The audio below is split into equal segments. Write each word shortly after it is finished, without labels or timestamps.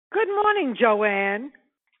Good morning, Joanne.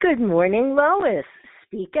 Good morning, Lois.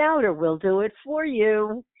 Speak out or we'll do it for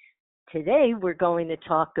you. Today we're going to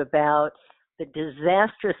talk about the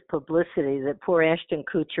disastrous publicity that poor Ashton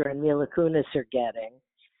Kutcher and Mila Kunis are getting.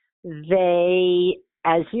 They,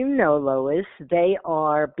 as you know, Lois, they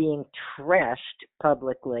are being trashed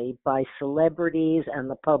publicly by celebrities and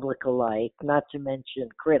the public alike, not to mention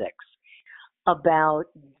critics, about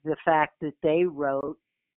the fact that they wrote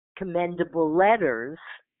commendable letters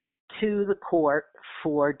to the court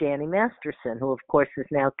for Danny Masterson, who, of course, is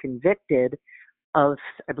now convicted of,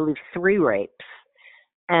 I believe, 3 rapes.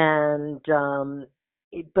 And,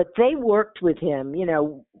 but they worked with him. You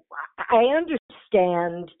know, I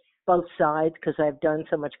understand both sides because I've done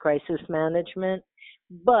so much crisis management.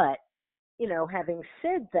 But, you know, having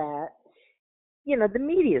said that, you know, the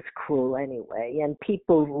media is cruel anyway, and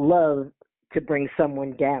people love to bring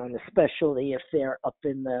someone down, especially if they're up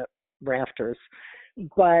in the rafters.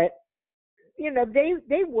 But you know,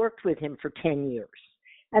 they worked with him for 10 years,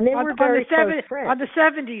 and they were very close friends. On the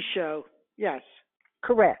 70s show, yes.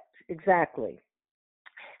 Correct, exactly.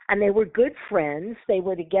 And they were good friends. They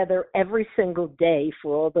were together every single day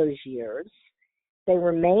for all those years. They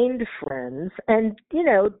remained friends, and, you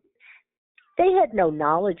know, they had no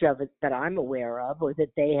knowledge of it that I'm aware of or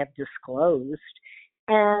that they have disclosed.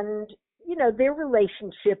 And, you know, their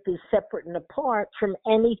relationship is separate and apart from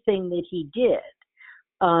anything that he did.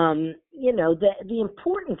 You know, the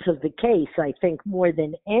importance of the case, I think, more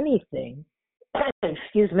than anything,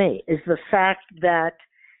 excuse me, is the fact that,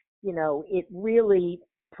 you know, it really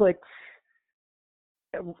puts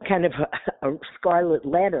kind of a scarlet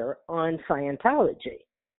letter on Scientology,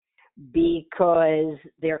 because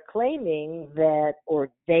they're claiming that,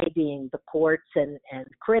 or they being the courts and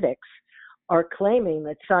critics, are claiming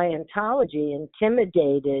that Scientology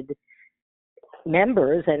intimidated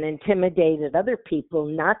members and intimidated other people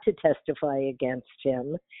not to testify against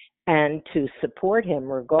him and to support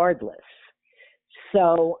him regardless.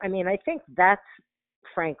 So, I mean, I think that's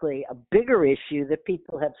frankly a bigger issue that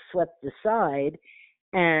people have swept aside,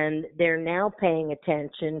 and they're now paying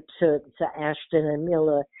attention to Ashton and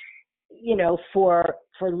Mila, you know, for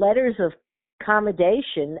letters of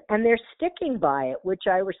commendation, and they're sticking by it, which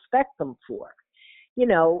I respect them for. You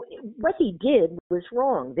know, what he did was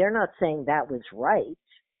wrong. They're not saying that was right.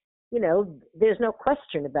 You know, there's no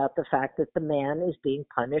question about the fact that the man is being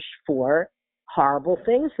punished for horrible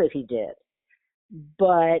things that he did.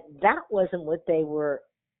 But that wasn't what they were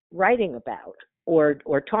writing about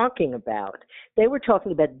or talking about. They were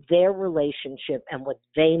talking about their relationship and what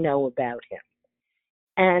they know about him.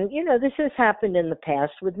 And, you know, this has happened in the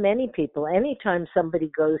past with many people. Anytime somebody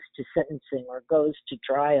goes to sentencing or goes to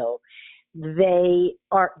trial, they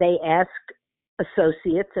ask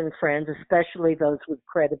associates and friends, especially those with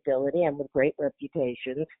credibility and with great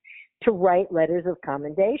reputations, to write letters of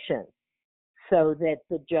commendation so that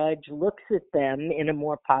the judge looks at them in a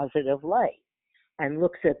more positive light and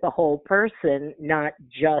looks at the whole person, not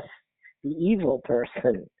just the evil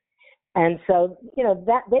person. And so, you know,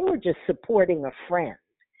 that they were just supporting a friend.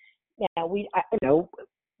 Now, you know,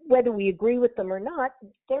 whether we agree with them or not,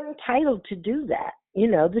 they're entitled to do that. You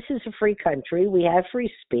know, this is a free country. We have free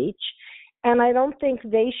speech. And I don't think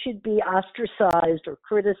they should be ostracized or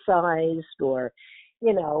criticized or,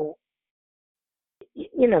 you know,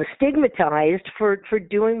 stigmatized for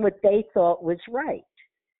doing what they thought was right.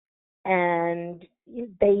 And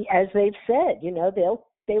they, as they've said, you know,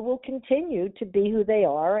 they will continue to be who they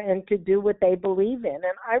are and to do what they believe in.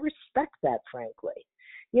 And I respect that, frankly.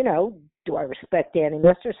 You know, do I respect Danny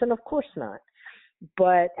Masterson? Of course not.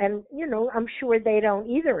 But, and, you know, I'm sure they don't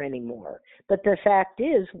either anymore. But the fact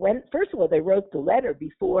is, first of all, they wrote the letter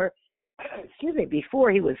before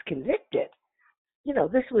he was convicted. You know,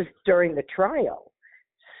 this was during the trial.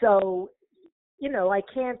 So, you know,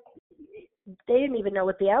 they didn't even know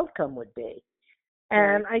what the outcome would be.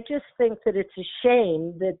 And I just think that it's a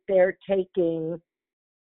shame that they're taking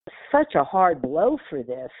such a hard blow for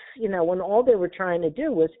this, you know, when all they were trying to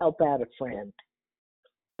do was help out a friend.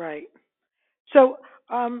 Right. So,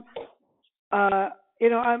 you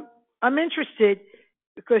know, I'm interested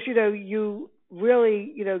because, you know, you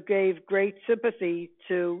really, you know, gave great sympathy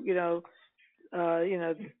to,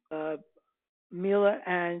 Mila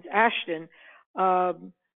and Ashton.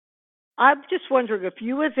 I'm just wondering if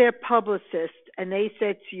you were their publicist and they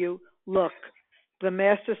said to you, look, the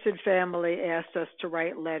Masterson family asked us to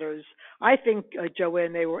write letters. I think,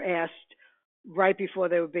 Joanne, they were asked right before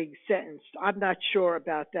they were being sentenced. I'm not sure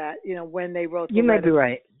about that, you know, when they wrote the letter. You may be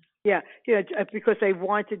right. Yeah, you know, because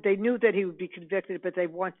they knew that he would be convicted, but they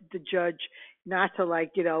wanted the judge not to,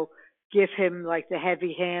 like, you know, give him, like, the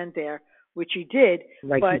heavy hand there. which he did.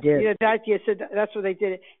 Like you But did. that you said that's what they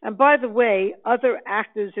did. And by the way, other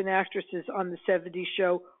actors and actresses on the '70s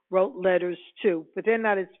show wrote letters too, but they're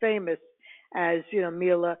not as famous as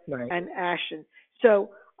Mila Right. and Ashton. So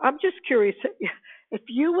I'm just curious if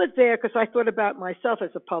you were there, because I thought about myself as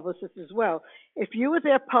a publicist as well. If you were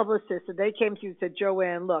their publicist and they came to you and said,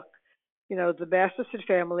 Joanne, look, the Masterson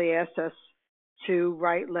family asked us to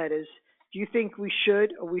write letters. Do you think we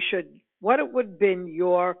should or we shouldn't? What would have been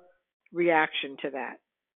your reaction to that?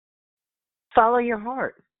 Follow your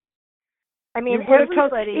heart. I You mean, would have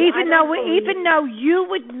told, everybody. even though you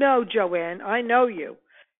would know, Joanne, I know you.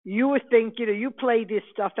 You would think, you play this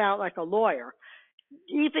stuff out like a lawyer.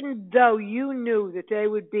 Even though you knew that they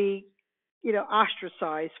would be,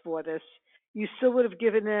 ostracized for this, you still would have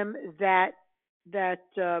given them that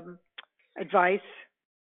advice.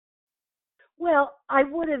 Well, I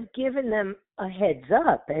would have given them a heads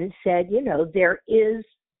up and said, there is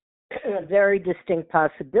a very distinct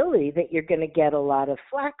possibility that you're going to get a lot of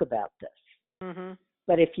flack about this. Mhm.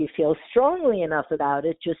 But if you feel strongly enough about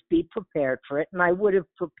it, just be prepared for it. And I would have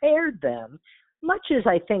prepared them, much as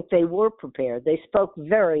I think they were prepared. They spoke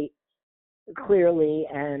very clearly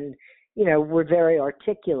and, were very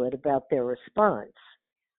articulate about their response.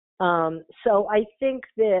 So I think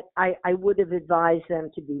that I would have advised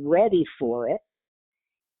them to be ready for it,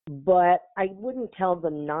 but I wouldn't tell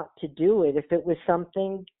them not to do it if it was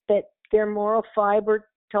something that their moral fiber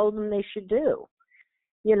told them they should do.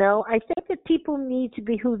 I think that people need to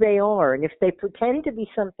be who they are, and if they pretend to be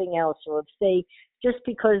something else, or if they, just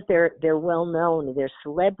because they're well known or they're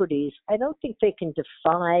celebrities, I don't think they can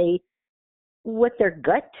defy what their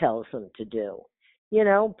gut tells them to do.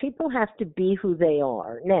 People have to be who they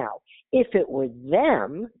are. Now, if it were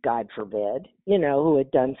them, God forbid, who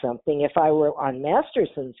had done something, if I were on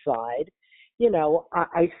Masterson's side,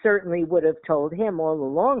 I certainly would have told him all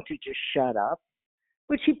along to just shut up,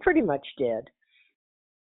 which he pretty much did.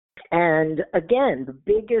 And again,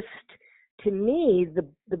 to me,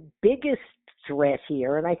 the biggest threat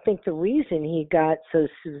here, and I think the reason he got so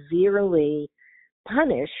severely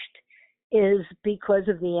punished is because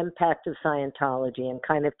of the impact of Scientology and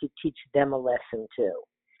kind of to teach them a lesson too.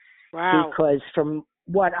 Wow. Because from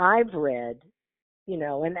what I've read,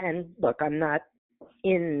 and look, I'm not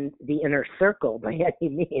in the inner circle by any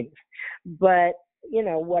means, but,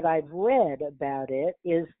 what I've read about it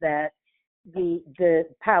is that the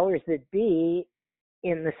powers that be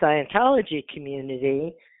in the Scientology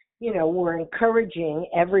community, were encouraging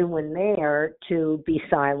everyone there to be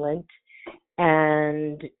silent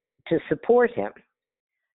and to support him.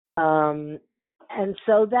 And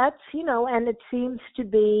so that's, and it seems to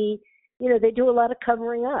be, they do a lot of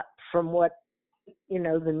covering up from what,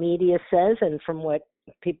 the media says and from what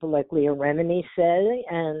people like Leah Remini say.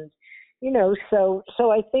 And,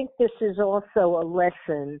 so I think this is also a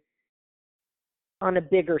lesson on a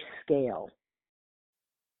bigger scale.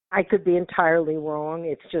 I could be entirely wrong.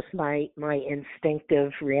 It's just my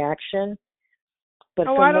instinctive reaction. But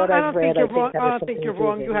from what I've read, I don't think you're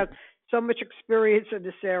wrong. You have so much experience in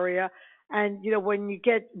this area. And, when you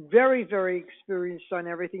get very, very experienced on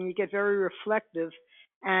everything, you get very reflective.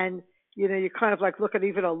 And, you kind of like look at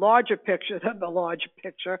even a larger picture than the larger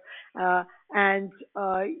picture. And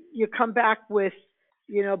you come back with,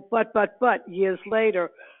 but years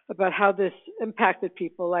later about how this impacted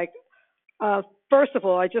people. Like, first of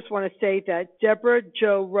all, I just want to say that Deborah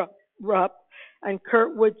Jo Rupp and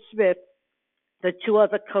Kurtwood Smith, the two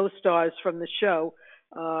other co-stars from the show,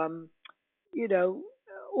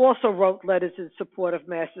 also wrote letters in support of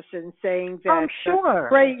Masterson, saying that, I'm sure,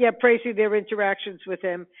 praising their interactions with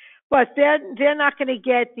him. But they're not going to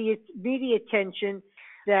get the media attention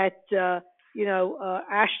that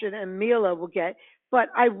Ashton and Mila will get. But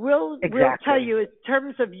I will tell you, in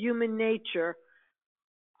terms of human nature,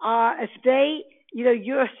 if they,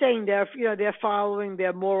 you're saying they're following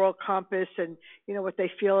their moral compass and what they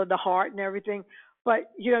feel in the heart and everything. But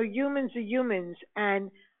humans are humans,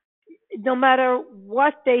 and no matter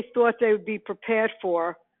what they thought they would be prepared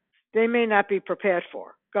for, they may not be prepared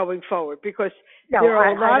for going forward, because there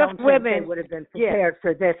are a lot of women they would have been prepared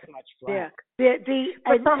for this much flack. Yeah.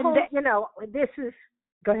 This is.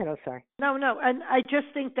 Go ahead. I'm sorry. No, and I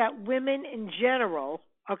just think that women in general,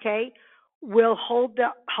 okay, will hold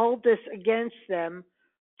this against them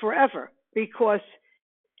forever, because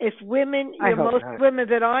if women, most women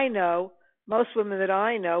that I know,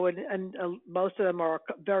 and most of them are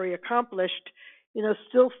very accomplished,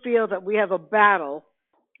 still feel that we have a battle,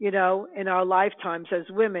 in our lifetimes as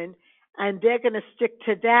women, and they're going to stick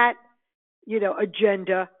to that,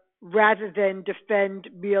 agenda rather than defend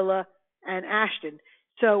Mila and Ashton.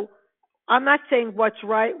 So I'm not saying what's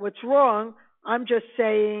right, what's wrong. I'm just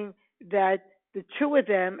saying that the two of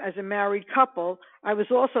them as a married couple, I was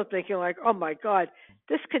also thinking like, oh my God,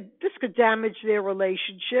 this could damage their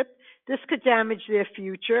relationship. This could damage their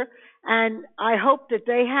future. And I hope that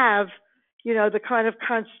they have, the kind of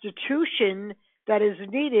constitution that is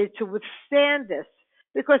needed to withstand this.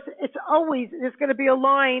 Because it's always there's going to be a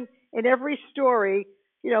line in every story,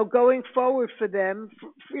 going forward for them,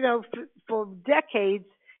 for decades,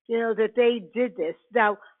 that they did this.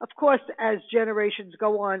 Now, of course, as generations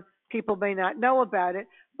go on, people may not know about it,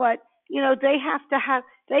 but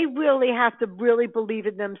they really have to really believe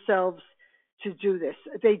in themselves to do this.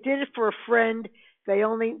 They did it for a friend. They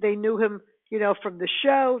knew him, from the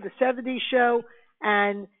show, the '70s show,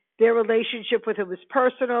 and their relationship with him was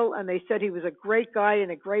personal, and they said he was a great guy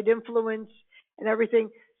and a great influence and everything.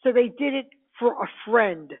 So they did it for a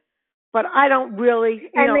friend. But I don't really,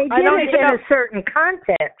 and they I did don't it even in know. a certain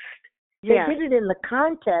context. They Yeah, did it in the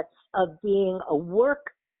context of being a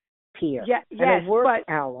work peer yeah, and yes, a work but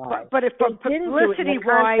ally. but if They from didn't do it in publicity the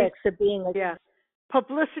wise, context of being a. yeah,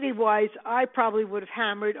 publicity wise, I probably would have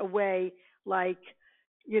hammered away like,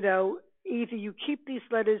 you know, either you keep these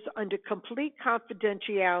letters under complete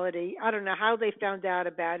confidentiality. I don't know how they found out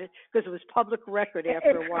about it because it was public record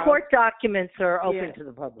after a It's while. court documents are Yeah. open to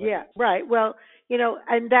the public. Yeah, right. Well,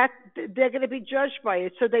 and that they're going to be judged by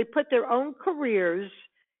it. So they put their own careers,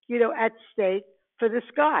 at stake for this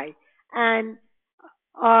guy. And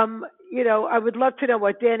I would love to know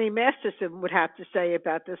what Danny Masterson would have to say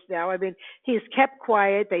about this now. I mean, he's kept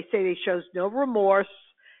quiet. They say he shows no remorse.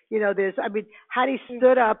 Had he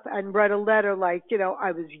stood up and read a letter like,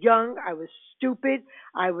 I was young, I was stupid,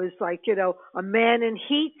 I was like, a man in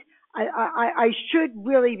heat, I should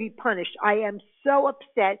really be punished. I am so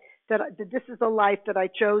upset that this is the life that I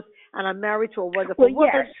chose, and I'm married to a wonderful Well,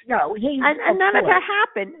 woman. yes, no, And of none of course. that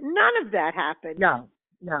happened. None of that happened. No.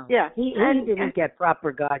 Yeah. He and didn't get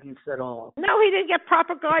proper guidance at all. no, he didn't get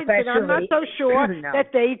proper guidance, and I'm not so Especially, sure no.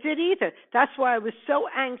 that they did either. That's why I was so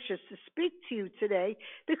anxious to speak to you today,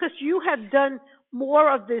 because you have done more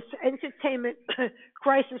of this entertainment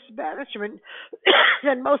crisis management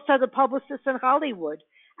than most other publicists in Hollywood.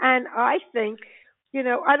 And I think,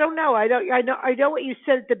 I don't know. I know what you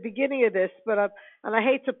said at the beginning of this, but and I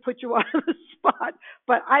hate to put you on the spot,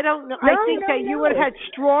 but I don't know. I think that you would have had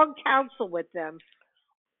strong counsel with them.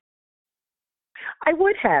 I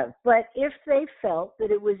would have, but if they felt that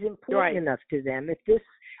it was important enough to them,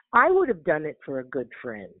 I would have done it for a good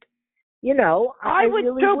friend. I would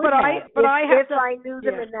really too, would but have, if I knew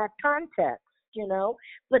them yeah. in that context.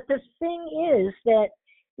 But the thing is that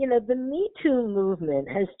the Me Too movement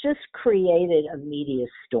has just created a media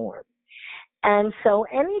storm, and so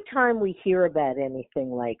anytime we hear about anything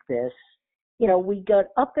like this, we get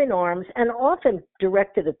up in arms, and often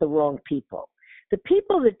directed at the wrong people. The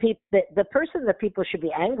the person that people should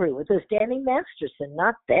be angry with is Danny Masterson,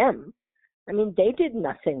 not them. I mean, they did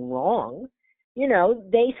nothing wrong.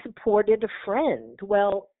 They supported a friend.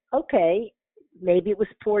 Well, okay, maybe it was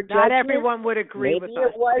poor judgment. Not everyone would agree maybe with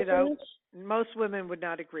us. It wasn't. Most women would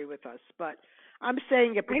not agree with us, but I'm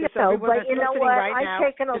saying it because I know, everyone but that's listening right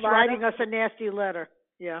now is writing us of a nasty letter.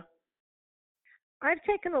 Yeah. I've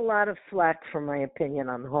taken a lot of slack for my opinion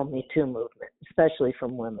on the whole Me Too movement, especially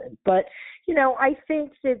from women. But, I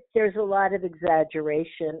think that there's a lot of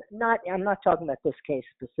exaggeration. I'm not talking about this case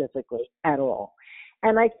specifically at all.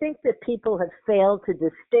 And I think that people have failed to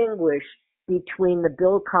distinguish between the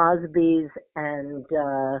Bill Cosbys and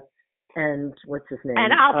what's his name?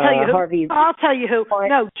 And I'll tell you who. Harvey. I'll tell you who.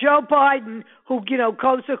 No, Joe Biden, who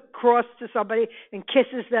goes across to somebody and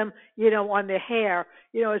kisses them, on their hair,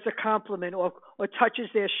 as a compliment, or touches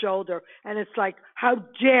their shoulder, and it's like, how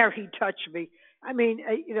dare he touch me? I mean,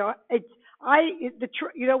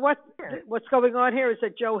 what's going on here is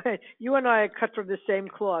that Joe, you and I are cut from the same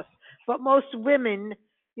cloth, but most women,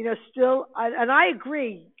 still, and I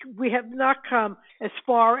agree, we have not come as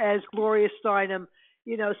far as Gloria Steinem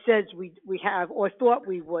says we have or thought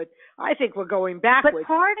we would. I think we're going backwards. But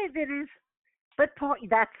part of it is,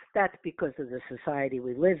 that's because of the society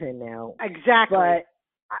we live in now. Exactly.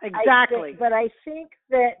 But I think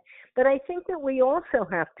that we also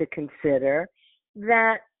have to consider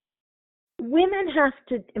that women have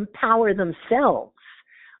to empower themselves.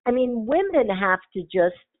 I mean, women have to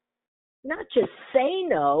not just say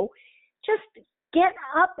no, just get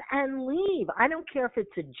up and leave. I don't care if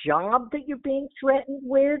it's a job that you're being threatened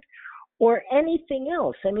with or anything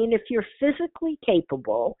else. I mean, if you're physically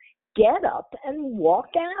capable, get up and walk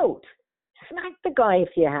out. Smack the guy if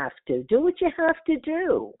you have to. Do what you have to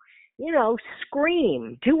do.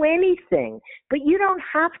 Scream. Do anything. But you don't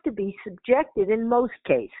have to be subjected in most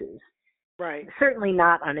cases Right. Certainly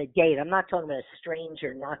not on a date. I'm not talking about a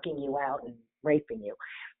stranger knocking you out and raping you.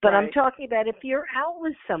 But I'm Right. talking about if you're out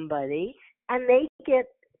with somebody and they get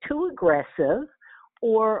too aggressive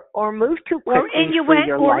or move too quickly for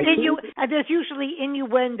your liking. And there's usually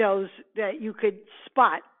innuendos that you could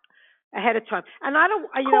spot ahead of time. And I don't,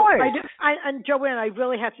 Of you know, course. and Joanne, I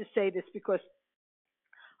really have to say this because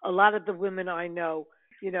a lot of the women I know,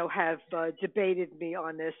 have debated me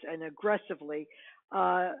on this and aggressively.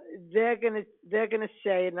 Uh, they're gonna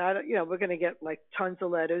say, and I don't, we're gonna get like tons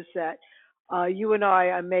of letters that you and I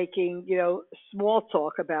are making, small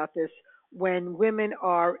talk about this when women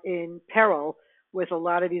are in peril with a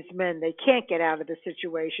lot of these men. They can't get out of the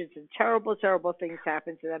situations, and terrible, terrible things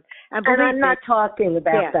happen to them. And And believe I'm me, not talking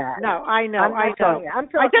about that. no, I know, I'm I not know. talking. I'm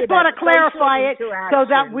I talking just about want to clarify it so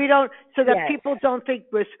that interaction. we don't, so that Yes. people don't think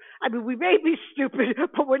we're. I mean, we may be stupid,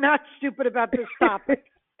 but we're not stupid about this topic.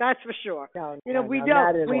 That's for sure. No, We know,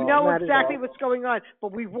 not at we all. know Not at exactly all. what's going on,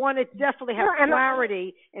 but we want to definitely have No,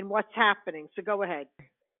 clarity in what's happening. So go ahead.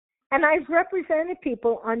 and I've represented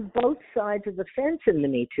people on both sides of the fence in the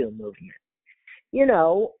Me Too movement.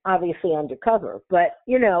 Obviously undercover, but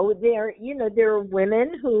there are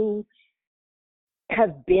women who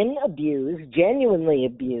have been abused, genuinely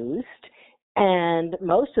abused, and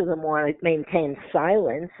most of them want to maintain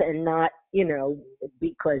silence and not,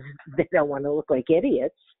 because they don't want to look like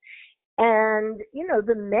idiots. And,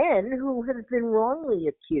 the men who have been wrongly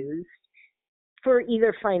accused for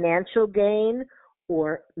either financial gain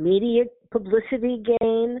or media publicity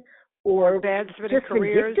gain or advancement just in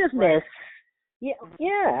careers. vindictiveness. Right.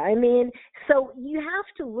 Yeah. I mean, so you have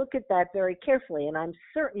to look at that very carefully, and I'm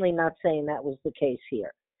certainly not saying that was the case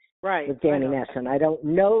here Right. with Danny Masterson. I don't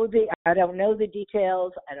know the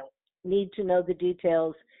details. I don't need to know the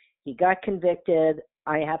details. He got convicted.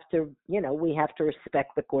 I have to, we have to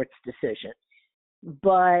respect the court's decision.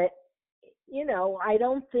 But I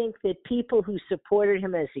don't think that people who supported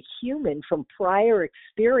him as a human from prior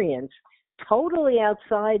experience, totally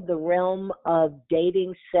outside the realm of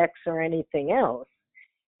dating, sex, or anything else,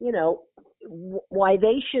 why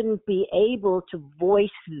they shouldn't be able to voice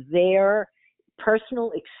their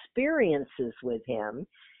personal experiences with him,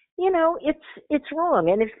 it's wrong.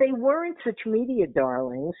 And if they weren't such media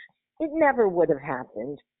darlings, it never would have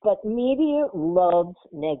happened. But media loves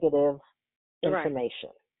negative information.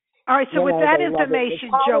 All right, so with that they information,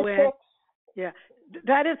 love it with Joanne, politics.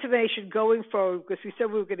 that information going forward, because we said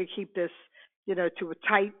we were going to keep this, to a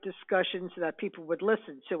tight discussion so that people would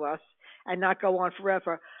listen to us and not go on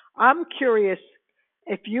forever. I'm curious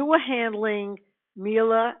if you were handling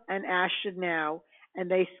Mila and Ashton now, and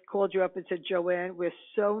they called you up and said, Joanne, we're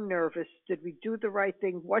so nervous. Did we do the right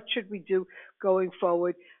thing? What should we do going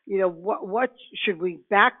forward? What should we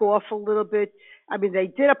back off a little bit? I mean, they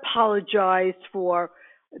did apologize for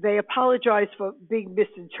being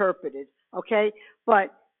misinterpreted, okay?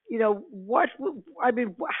 But how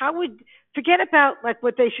would, forget about like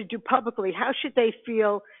what they should do publicly. How should they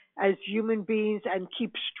feel as human beings and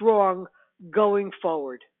keep strong going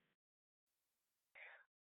forward?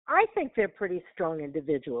 I think they're pretty strong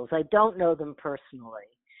individuals. I don't know them personally,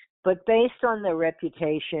 but based on their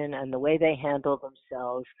reputation and the way they handle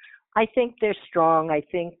themselves, I think they're strong. I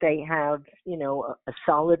think they have, a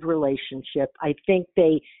solid relationship. I think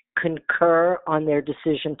they concur on their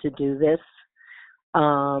decision to do this,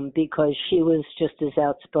 because she was just as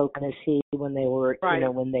outspoken as he when they were,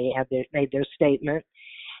 when they made their statement.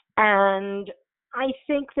 And I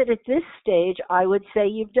think that at this stage, I would say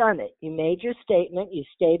you've done it. You made your statement. You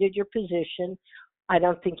stated your position. I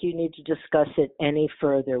don't think you need to discuss it any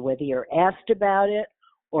further, whether you're asked about it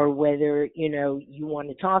or whether, you want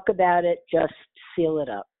to talk about it. Just seal it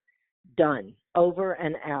up. Done. Over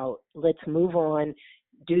and out. Let's move on.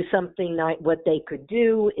 Do something. What they could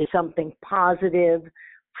do is something positive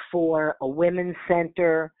for a women's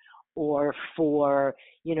center or for,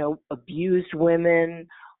 abused women,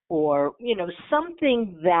 or,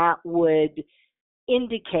 something that would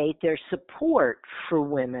indicate their support for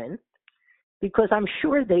women, because I'm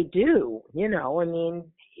sure they do, they're No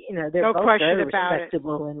both question very about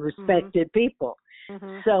respectable and respected people.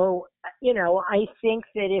 Mm-hmm. So, I think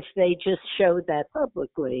that if they just showed that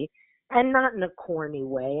publicly, and not in a corny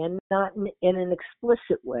way, and not in an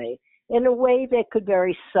explicit way, in a way that could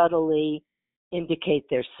very subtly indicate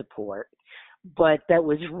their support, but that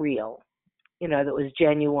was real, that was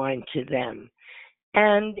genuine to them.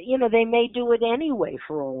 And, they may do it anyway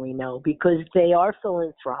for all we know, because they are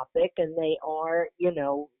philanthropic and they are,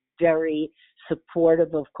 very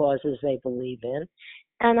supportive of causes they believe in.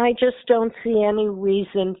 And I just don't see any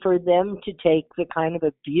reason for them to take the kind of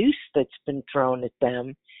abuse that's been thrown at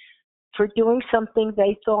them for doing something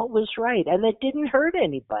they thought was right, and it didn't hurt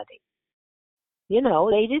anybody.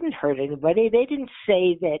 They didn't hurt anybody. They didn't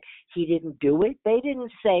say that he didn't do it. They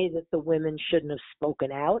didn't say that the women shouldn't have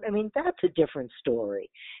spoken out. I mean, that's a different story.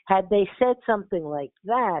 Had they said something like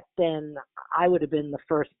that, then I would have been the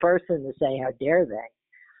first person to say, how dare they?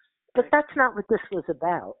 But that's not what this was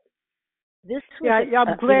about. This was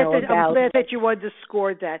I'm glad that you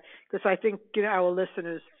underscored that, because I think our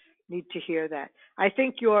listeners need to hear that. I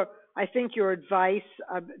think your advice,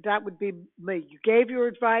 that would be me. You gave your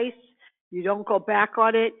advice. You don't go back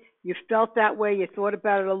on it. You felt that way. You thought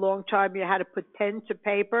about it a long time. You had to put pen to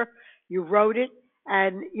paper. You wrote it,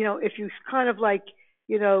 and if you kind of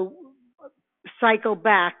cycle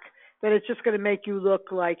back, then it's just going to make you look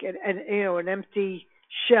like an empty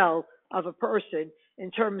shell of a person in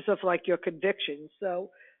terms of like your convictions.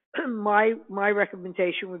 So my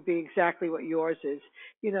recommendation would be exactly what yours is.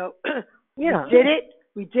 Yeah.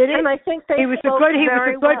 We did it. And I think he was a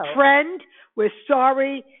good friend. We're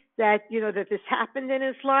sorry that that this happened in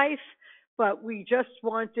his life, but we just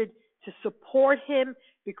wanted to support him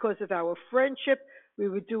because of our friendship. We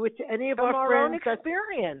would do it to any of our friends. Own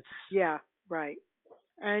experience. Yeah, right.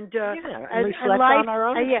 And and reflect on our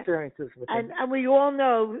own experiences with him. And we all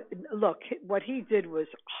know, look, what he did was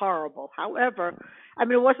horrible. However, I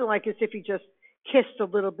mean, it wasn't like as if he just kissed a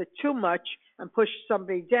little bit too much and pushed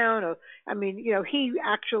somebody down. Or, I mean, he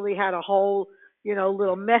actually had a whole,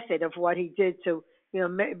 little method of what he did to,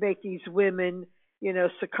 make these women,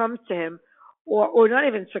 succumb to him, or not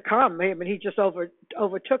even succumb. I mean, he just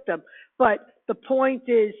overtook them. But the point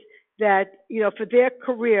is that, for their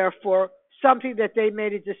career, for something that they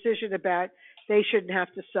made a decision about, they shouldn't have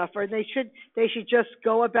to suffer. And they should just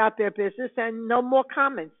go about their business and no more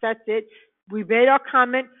comments. That's it. We made our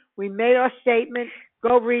comment. We made our statement.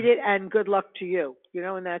 Go read it, and good luck to you.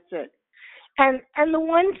 And that's it. And the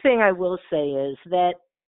one thing I will say is that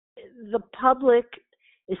the public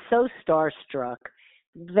is so starstruck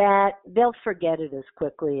that they'll forget it as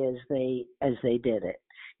quickly as they did it.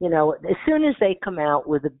 As soon as they come out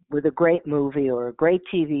with a great movie or a great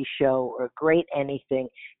TV show or a great anything,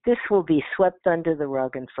 this will be swept under the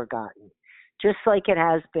rug and forgotten. Just like it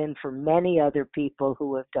has been for many other people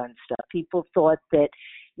who have done stuff. People thought that,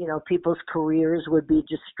 people's careers would be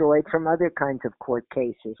destroyed from other kinds of court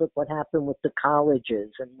cases. Look what happened with the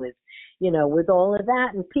colleges and with all of that.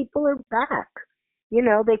 And people are back.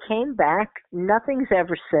 They came back. Nothing's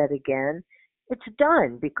ever said again. It's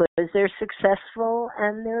done because they're successful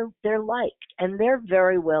and they're liked, and they're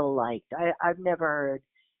very well liked. I've never heard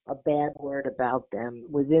a bad word about them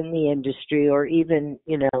within the industry or even,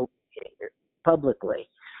 publicly.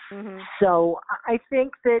 Mm-hmm. So I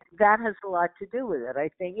think that has a lot to do with it. I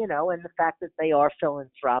think, and the fact that they are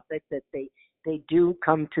philanthropic, that they do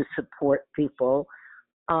come to support people,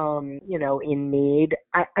 in need.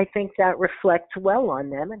 I think that reflects well on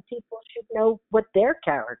them, and people should know what their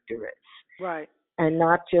character is. Right. And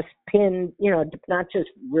not just not just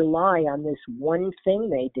rely on this one thing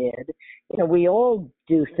they did. We all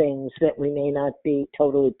do things that we may not be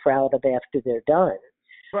totally proud of after they're done.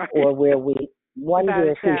 Right. Or where we wonder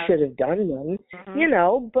if we should have done them,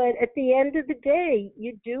 mm-hmm. But at the end of the day,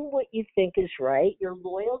 you do what you think is right. You're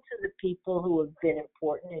loyal to the people who have been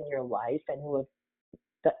important in your life and who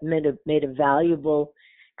have made a valuable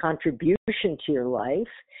contribution to your life.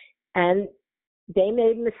 And they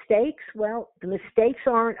made mistakes. Well, the mistakes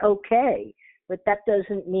aren't okay, but that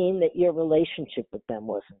doesn't mean that your relationship with them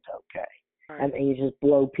wasn't okay. Right. And you just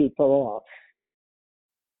blow people off.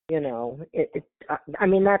 I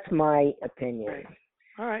mean, that's my opinion. Right.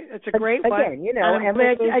 All right, it's a great one. Again,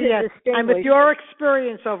 and with your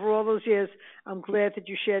experience over all those years, I'm glad that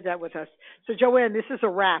you shared that with us. So, Joanne, this is a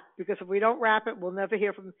wrap, because if we don't wrap it, we'll never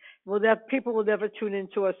hear from. People will never tune in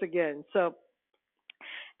to us again. So,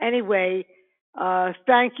 anyway,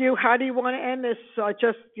 thank you. How do you want to end this?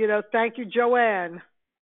 Thank you, Joanne.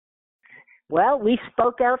 Well, we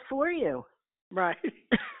spoke out for you. Right.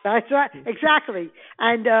 That's right. Exactly.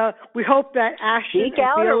 And we hope that Ashton Speak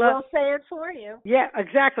out, and Mila, or we'll say it for you. Yeah,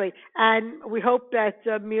 exactly. And we hope that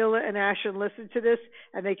Mila and Ashton listen to this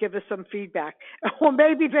and they give us some feedback. Or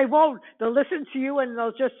maybe they won't. They'll listen to you and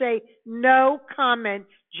they'll just say, no comment,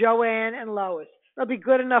 Joanne and Lois. That'll be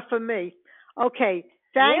good enough for me. Okay.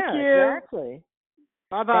 Thank you. Exactly.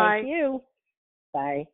 Bye-bye. Thank you. Bye.